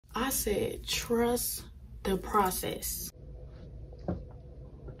I said, trust the process.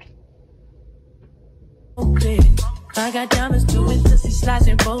 I got diamonds doing pussy slides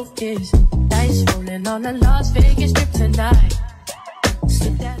in both ears. Dice rolling on the Las Vegas strip tonight.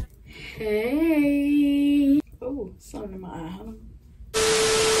 Hey. Oh, something in my eye. Hold on.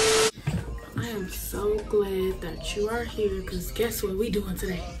 I am so glad that you are here, because guess what we doing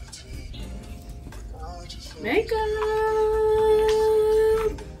today? Makeup.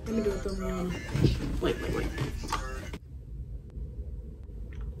 Let me do a thumbnail. Wait.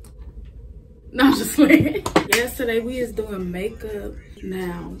 No, I'm just playing. Yes, today we is doing makeup.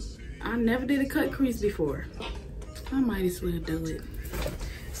 Now, I never did a cut crease before. I might as well do it.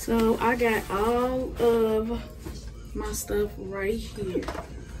 So I got all of my stuff right here.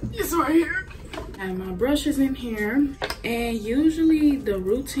 It's right here. I have my brushes in here. And usually the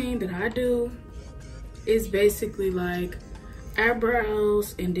routine that I do is basically like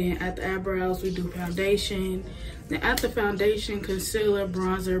eyebrows, and then at the eyebrows we do foundation. Then after foundation, concealer,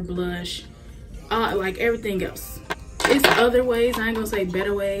 bronzer, blush, like everything else. It's other ways. I ain't gonna say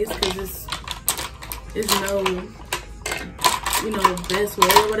better ways, because it's no, you know, best way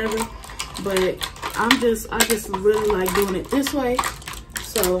or whatever. But I just really like doing it this way,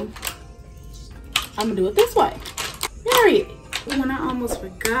 so I'm gonna do it this way. Period. When I almost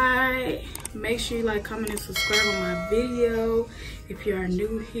forgot, make sure you like, comment, and subscribe on my video. If you are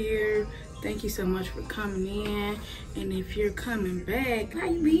new here, thank you so much for coming in. And if you're coming back, how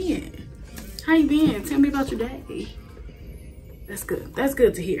you been? How you been? Tell me about your day. That's good. That's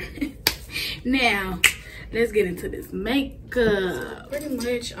good to hear. Now, let's get into this makeup. Pretty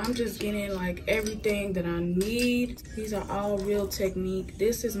much, I'm just getting like everything that I need. These are all Real Technique.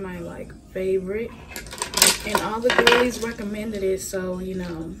 This is my like favorite. And all the girlies recommended it, so, you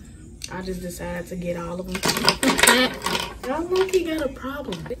know, I just decided to get all of them. Y'all low-key got a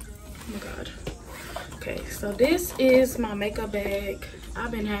problem. Oh my God. Okay, so this is my makeup bag. I've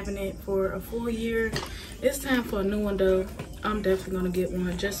been having it for a full year. It's time for a new one though. I'm definitely gonna get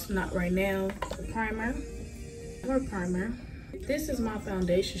one, just not right now. The primer, This is my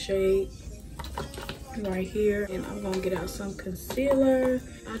foundation shade right here. And I'm gonna get out some concealer.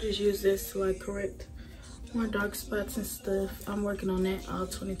 I just use this to like correct more dark spots and stuff. I'm working on that all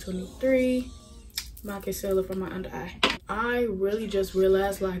 2023. My concealer for my under eye. I really just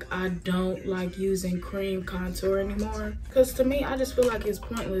realized like I don't like using cream contour anymore, because to me I just feel like it's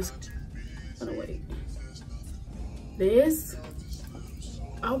pointless. Oh wait, this,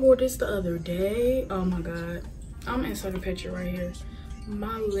 I wore this the other day. Oh my God, I'm inserting a picture right here.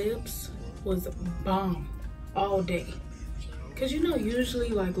 My lips was bomb all day, because you know usually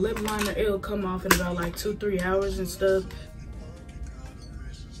like lip liner, it'll come off in about like 2-3 hours and stuff.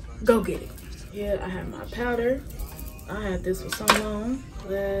 Go get it. Yeah, I have my powder. I had this for so long.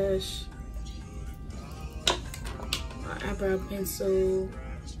 Lash, my eyebrow pencil.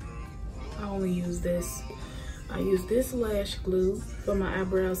 I only use this. I use this lash glue for my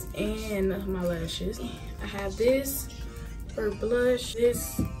eyebrows and my lashes. I have this for blush.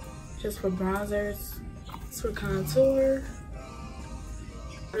 This just for bronzers. It's for contour.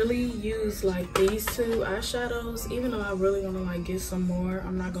 Really use like these two eyeshadows, even though I really want to like get some more.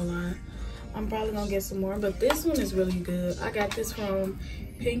 I'm not gonna lie, I'm probably gonna get some more, but this one is really good. I got this from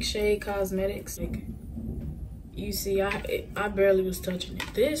Pink Shade Cosmetics. Like, you see, I barely was touching it.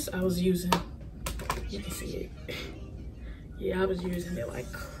 This I was using, you can see it. Yeah, I was using it like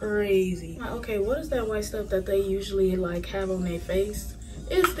crazy. Okay, what is that white stuff that they usually like have on their face?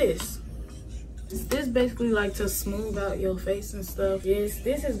 It's this. This basically like to smooth out your face and stuff. Yes,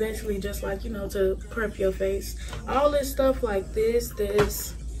 this is basically just like, you know, to prep your face. All this stuff like this,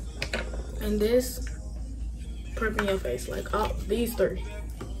 and this, prepping your face. Like all these three,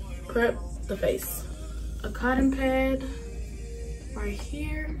 prep the face. A cotton pad right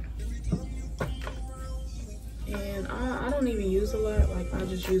here. And I don't even use a lot, like I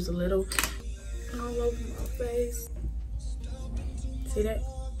just use a little all over my face. See that?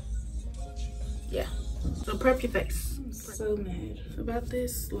 Yeah, so prep your face. I'm so mad about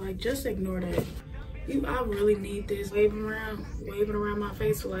this, like just ignore that. I really need this. Waving around my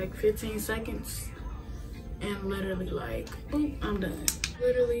face for like 15 seconds and literally like, boop, I'm done.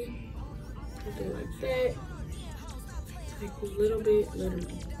 Literally, I do it like that. Take a little bit,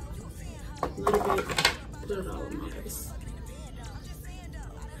 literally, put it all on my face.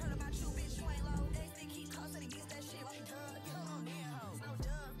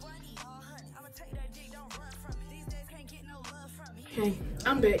 Okay,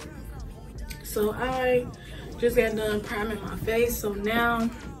 I'm back. So I just got done priming my face, so now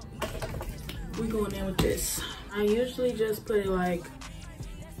we going in with this. I usually just put it like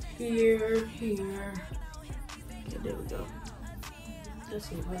here, here. Okay, there we go.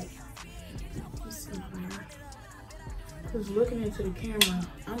 That's it, right? Let's see my mirror. Cause looking into the camera,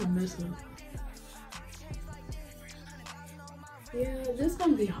 I'm a mess up. Yeah, this is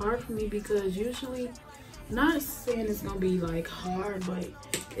gonna be hard for me because usually, not saying it's gonna be like hard, but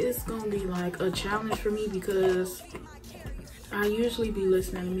it's gonna be like a challenge for me because I usually be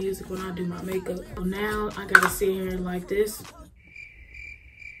listening to music when I do my makeup. So now I gotta sit here like this.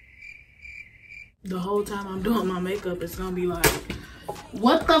 The whole time I'm doing my makeup, it's gonna be like,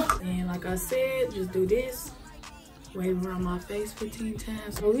 what the f? And like I said, just do this. Wave around my face 15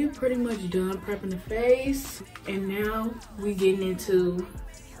 times. So we're pretty much done prepping the face. And now we getting into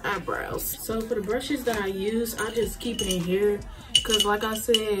eyebrows. So for the brushes that I use, I just keep it in here. Cause like I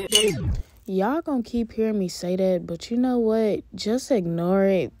said, y'all gonna keep hearing me say that, but you know what? Just ignore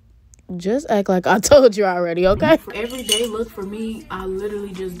it. Just act like I told you already, okay? For everyday look for me, I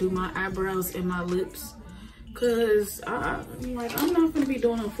literally just do my eyebrows and my lips. Cause I'm not gonna be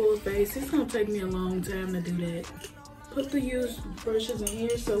doing a full face. It's gonna take me a long time to do that. Put the used brushes in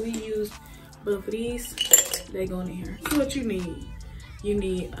here. So we use both of these. They go in here. So what you need? You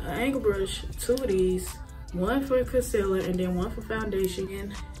need an angle brush, 2 of these, one for concealer and then one for foundation.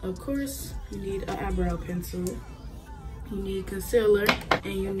 And of course, you need an eyebrow pencil. You need concealer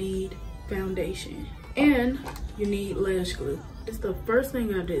and you need foundation. And you need lash glue. It's the first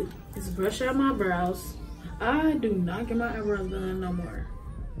thing I do is brush out my brows. I do not get my eyebrows done no more.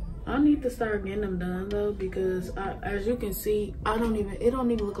 I need to start getting them done though because as you can see, it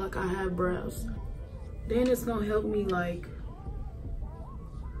don't even look like I have brows. Then it's gonna help me like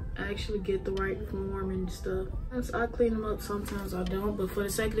actually get the right form and stuff. Sometimes I clean them up, sometimes I don't, but for the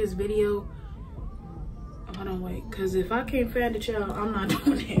sake of this video, hold on, wait, because if I can't find it, y'all, I'm not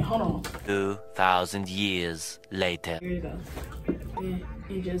doing it. Hold on. 2,000 years later. Here you go. And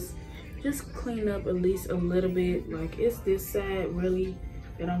just clean up at least a little bit. Like it's this side really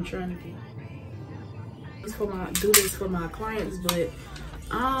that I'm trying to get. Do this for my clients, but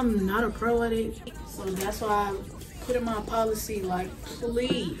I'm not a pro at it. So that's why I put in my policy, like,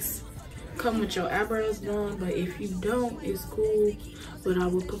 please come with your eyebrows done. But if you don't, it's cool. But I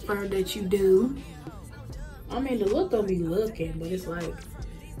would prefer that you do. I mean, the look gonna be looking, but it's like,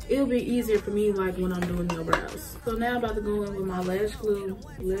 it'll be easier for me like when I'm doing your brows. So now I'm about to go in with my lash glue.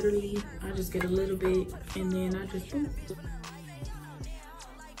 Literally, I just get a little bit and then I just boom.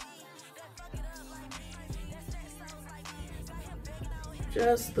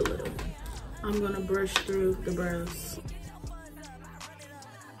 Just a little. I'm gonna brush through the brows.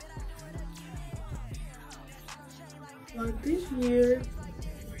 Like this year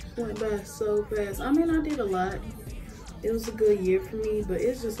went by so fast. I mean, I did a lot. It was a good year for me, but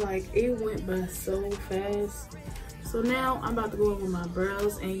it's just like it went by so fast. So now I'm about to go in with my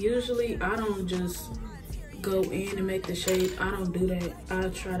brows, and usually I don't just go in and make the shape. I don't do that. I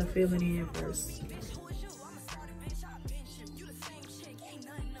try to fill it in first.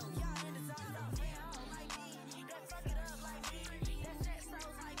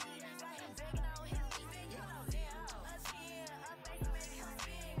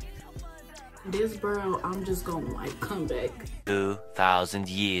 This brow, I'm just gonna like come back. 2,000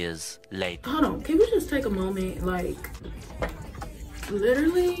 years later. Hold on, can we just take a moment? Like,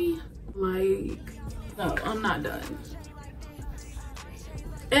 literally, like, no, I'm not done.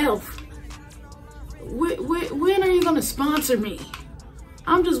 Elf, when are you gonna sponsor me?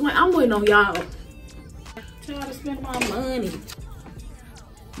 I'm waiting on y'all. Trying to spend my money.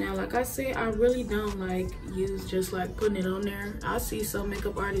 Now, like I said, I really don't like use just like putting it on there. I see some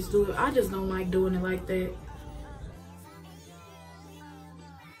makeup artists do it. I just don't like doing it like that.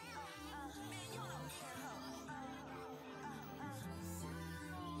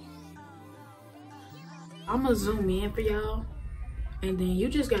 I'm gonna zoom in for y'all, and then you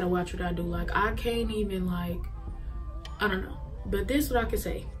just gotta watch what I do. Like, I can't even like, I don't know. But this is what I can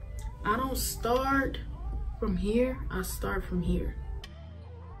say. I don't start from here, I start from here.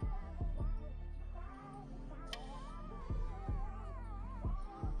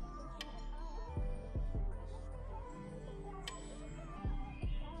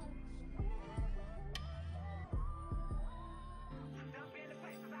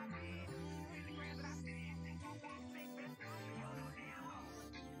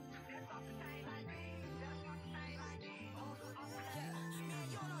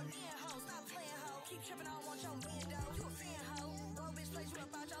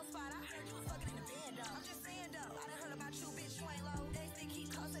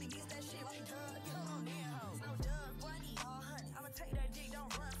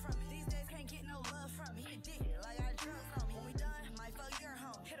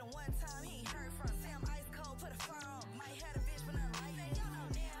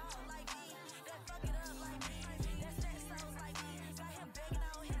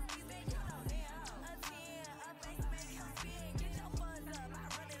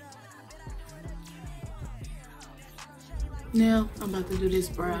 Now I'm about to do this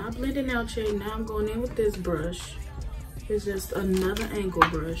brow. I blended out shade. Now I'm going in with this brush. It's just another angle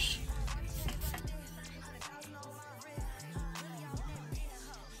brush.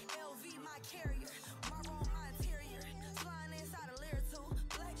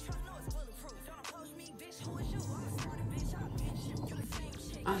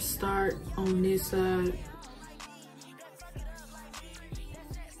 I start on this side.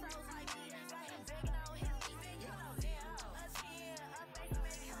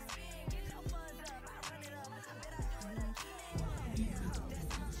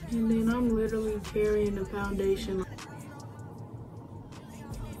 And then I'm literally carrying the foundation.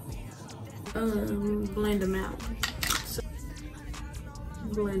 Blend them out. So,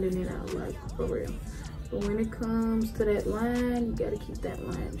 blending it out like for real. But when it comes to that line, you gotta keep that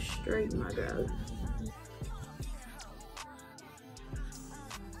line straight, my girl.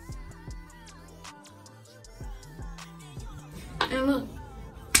 And look,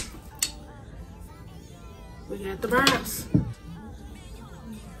 we got the brows.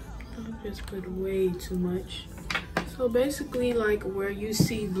 I just put way too much. So basically, like where you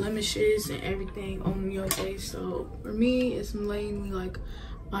see blemishes and everything on your face. So for me, it's mainly like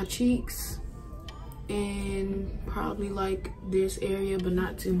my cheeks and probably like this area, but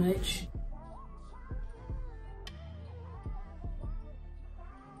not too much.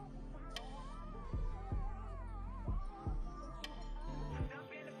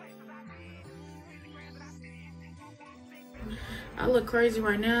 I look crazy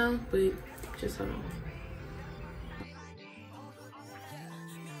right now, but just hold on.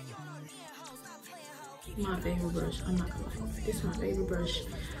 My favorite brush, I'm not gonna lie. This is my favorite brush.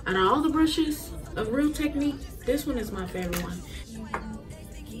 Out of all the brushes of Real Technique, this one is my favorite one.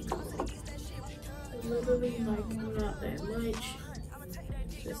 Literally, like, not that much.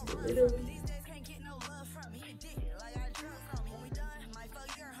 Just a little.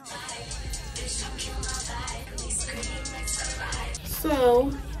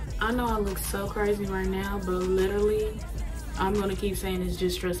 So, I know I look so crazy right now, but literally, I'm gonna keep saying it's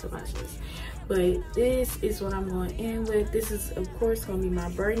just trust the process. But this is what I'm going in with. This is, of course, gonna be my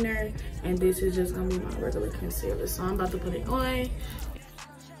brightener, and this is just gonna be my regular concealer. So I'm about to put it on.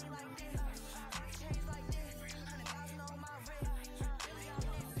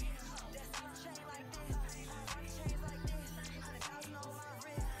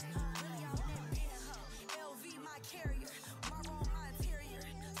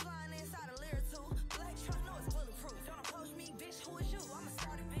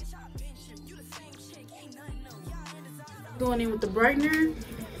 Going in with the brightener.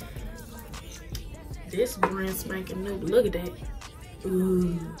 This brand spanking new. Look at that.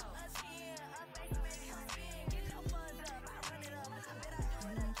 Ooh.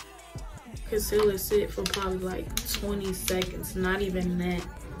 Concealer sit for probably like 20 seconds, not even that.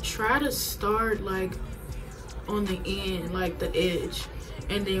 Try to start like on the end, like the edge,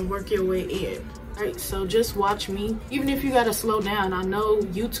 and then work your way in. Alright, so just watch me. Even if you gotta slow down, I know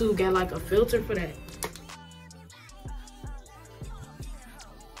YouTube got like a filter for that.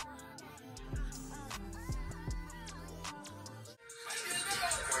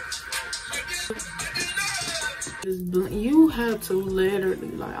 You have to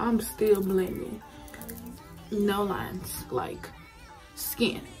literally, like, I'm still blending. No lines, like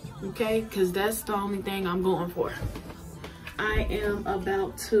skin, okay? Because that's the only thing I'm going for. I am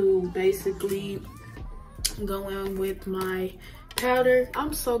about to basically go in with my powder.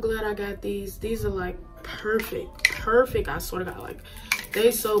 I'm so glad I got these. These are like perfect. I swear to God, like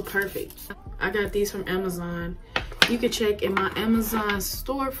they so perfect. I got these from Amazon. You can check in my Amazon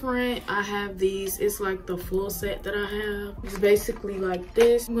storefront. I have these. It's like the full set that I have. It's basically like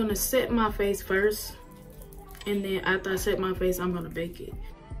this. I'm gonna set my face first, and then after I set my face, I'm gonna bake it.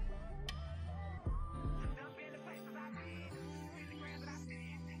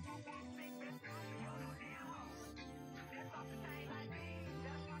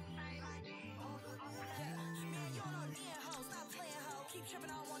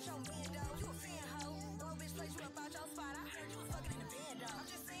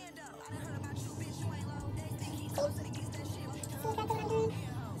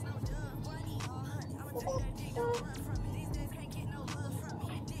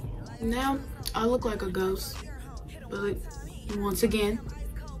 Now I look like a ghost, but once again,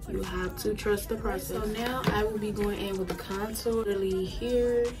 you have to trust the process. So now I will be going in with the contour, really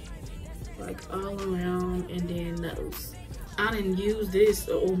here, like all around, and then nose. I didn't use this.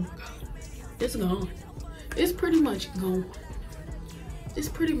 Oh my God, it's gone. It's pretty much gone. It's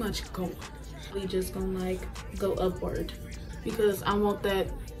pretty much gone. We just gonna like go upward because I want that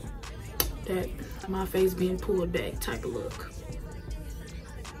My face being pulled back type of look.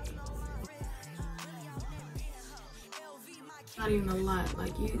 Not even a lot.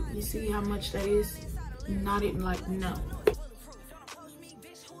 Like you see how much that is? Not even like no.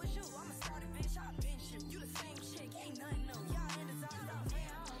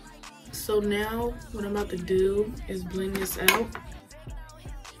 So now what I'm about to do is blend this out.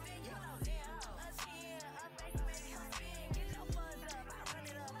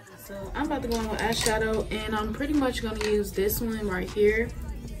 So I'm about to go on with eyeshadow, and I'm pretty much gonna use this one right here.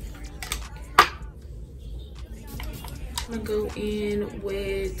 I'm gonna go in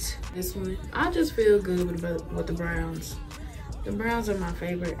with this one. I just feel good with the browns. The browns are my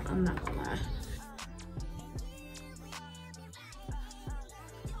favorite, I'm not gonna lie.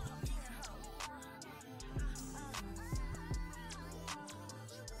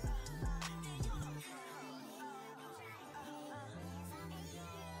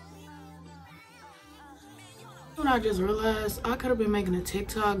 What I just realized, I could have been making a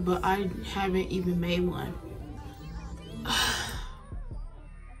TikTok, but I haven't even made one.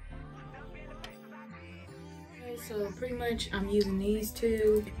 Okay, so pretty much I'm using these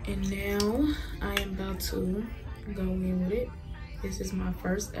two, and now I am about to go in with it. This is my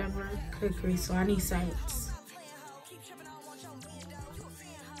first ever cookery, so I need silence.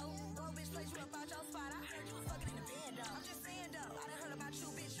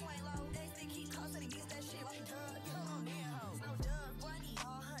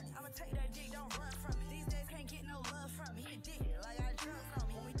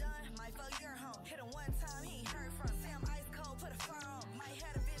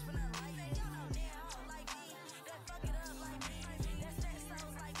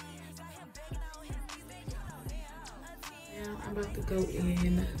 Now I'm about to go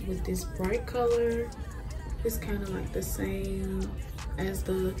in with this bright color. It's kind of like the same as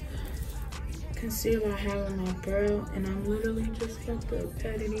the concealer I have on my brow, and I'm literally just about to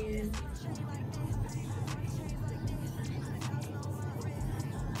pat it in.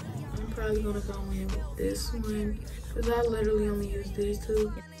 I'm probably gonna go in with this one because I literally only use these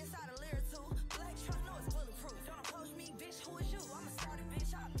two.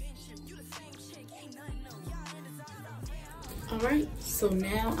 Alright, so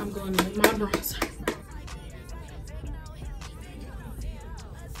now I'm going in with my bronzer.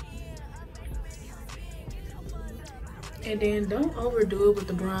 And then don't overdo it with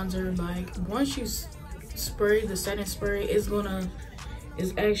the bronzer. Like once you spray the setting spray, it's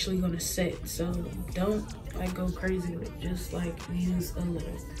actually gonna set. So don't like go crazy with it. Just like use a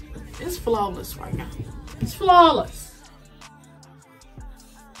little. It's flawless right now. It's flawless.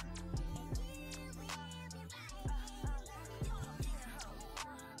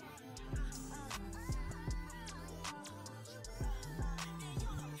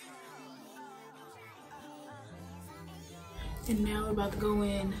 And now we're about to go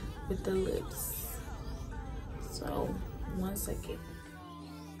in with the lips. So, 1 second.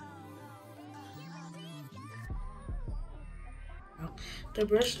 The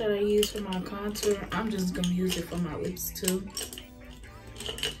brush that I use for my contour, I'm just gonna use it for my lips too.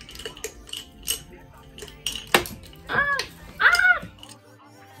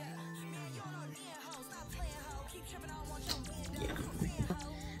 Yeah.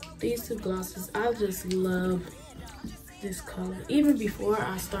 These two glosses, I just love this color. Even before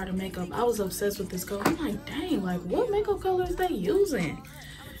I started makeup, I was obsessed with this color. I'm like, dang, like what makeup color is they using?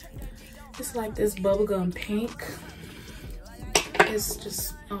 It's like this bubblegum pink. It's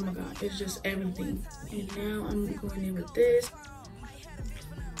just, oh my god, it's just everything. And now I'm going in with this.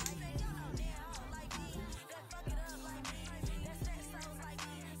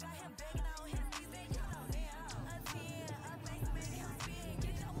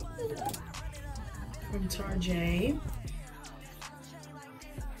 From Tarjay.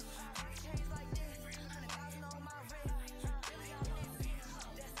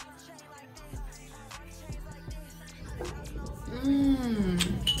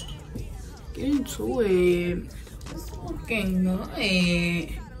 Get into it. It's looking good.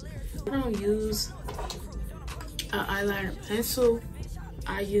 I don't use an eyeliner pencil.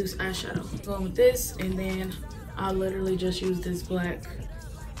 I use eyeshadow. I'm going with this, and then I literally just use this black.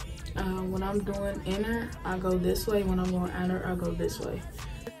 When I'm doing inner, I go this way. When I'm doing outer, I go this way.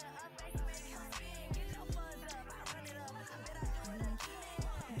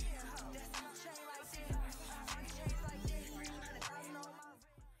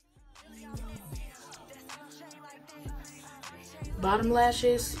 Bottom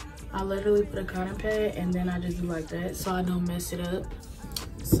lashes, I literally put a cotton pad and then I just do like that so I don't mess it up.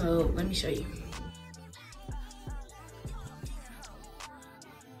 So let me show you.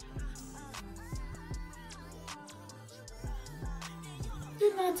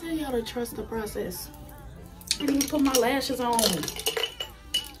 I tell y'all to trust the process? I didn't even put my lashes on.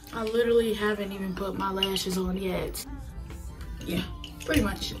 I literally haven't even put my lashes on yet. Yeah, pretty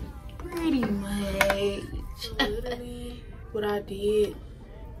much. Pretty much. Literally what I did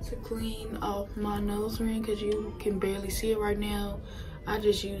to clean off my nose ring, because you can barely see it right now. I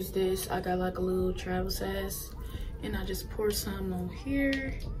just used this. I got like a little travel size, and I just pour some on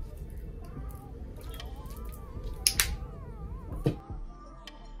here.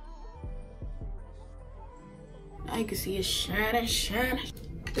 Now you can see it shining, shining.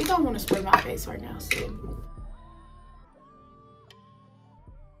 They don't want to spray my face right now, so.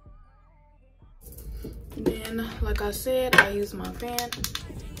 And then, like I said, I use my fan.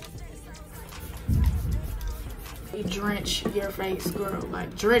 You drench your face, girl,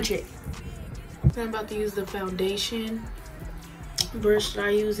 like drench it. I'm about to use the foundation brush that I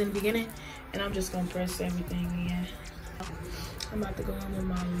used in the beginning, and I'm just gonna press everything in. I'm about to go on with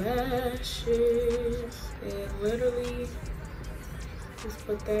my lashes, and literally just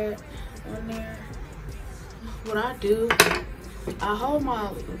put that on there. What I do, I hold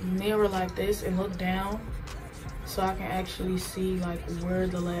my mirror like this and look down so I can actually see like where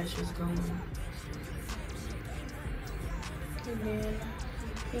the lash is going. And then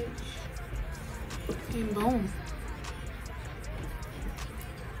pinch, and boom.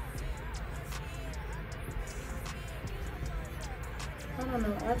 I don't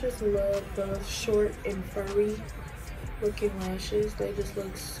know, I just love the short and furry looking lashes. They just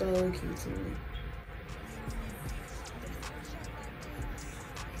look so cute to me.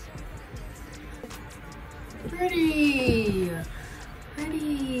 Pretty,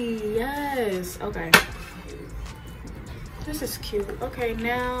 pretty, yes. Okay, this is cute. Okay,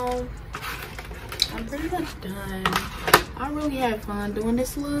 now I'm pretty much done. I really had fun doing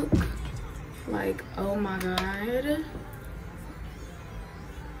this look. Like, oh my god.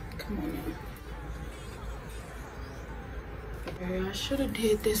 Come on now. Okay, I should have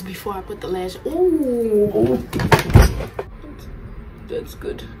did this before I put the lash. Ooh, that's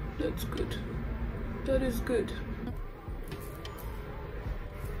good. That's good. That is good.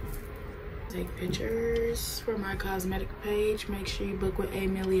 Take pictures for my cosmetic page. Make sure you book with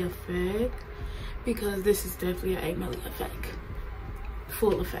Milli effect, because this is definitely an Milli effect.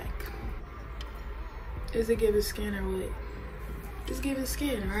 Full effect. Is it giving skin or what? It's giving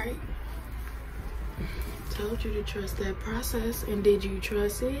skin, right? Told you to trust that process, and did you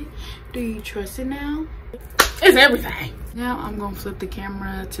trust it? Do you trust it now? It's everything. Now I'm gonna flip the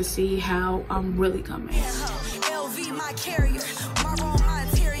camera to see how I'm really coming. LV my carrier, Marlboro my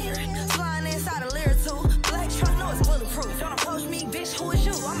interior, flying inside a layer 2. Black truck, no it's bulletproof. Don't approach me, bitch. Who is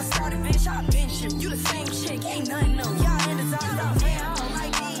you? I'm a starter, bitch. I bench you. You the same chick, ain't nothing new. Y'all in the zone, stop playing. I don't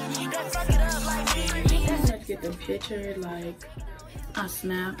like me. That fuck it up like me. Let's get the picture. Like I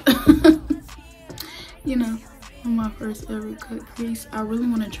snap. You know, on my first ever cut crease. I really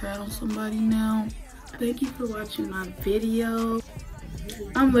want to try on somebody now. Thank you for watching my video.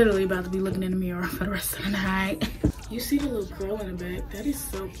 I'm literally about to be looking in the mirror for the rest of the night. You see the little curl in the back? That is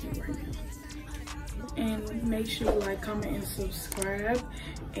so cute right now. And make sure you like, comment, and subscribe.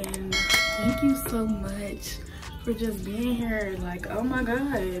 And thank you so much for just being here. Like, oh my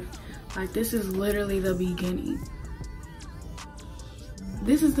god. Like, this is literally the beginning.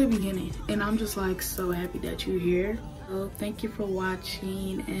 This is the beginning. And I'm just like so happy that you're here. So thank you for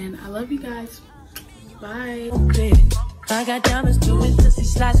watching. And I love you guys. Bye. I got diamonds doing pussy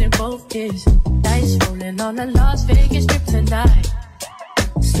slides in both ears. Dice rolling on the Las Vegas strip tonight.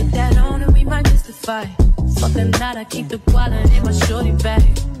 Slip that on and we might mystify. Fuck a night, I keep the wallet in my shorty bag.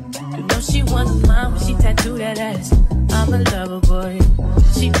 You know she wants mine when she tattoo that ass. I'm a lover boy,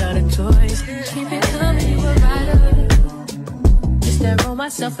 she love the toys. Keep it coming, you a rider. It's that roll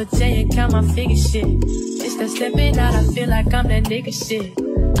myself a day and count my figure shit. It's that stepping out, I feel like I'm that nigga shit.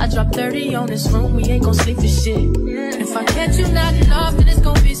 I dropped 30 on this room, we ain't gon' sleep for shit. If I catch you nodding off, then it's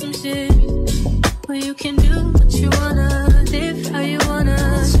gon' be some shit. Well, you can do what you wanna, live how you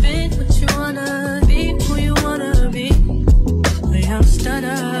wanna, spin what you wanna, be who you wanna be. Well, I'm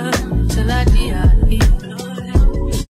stunner till I die.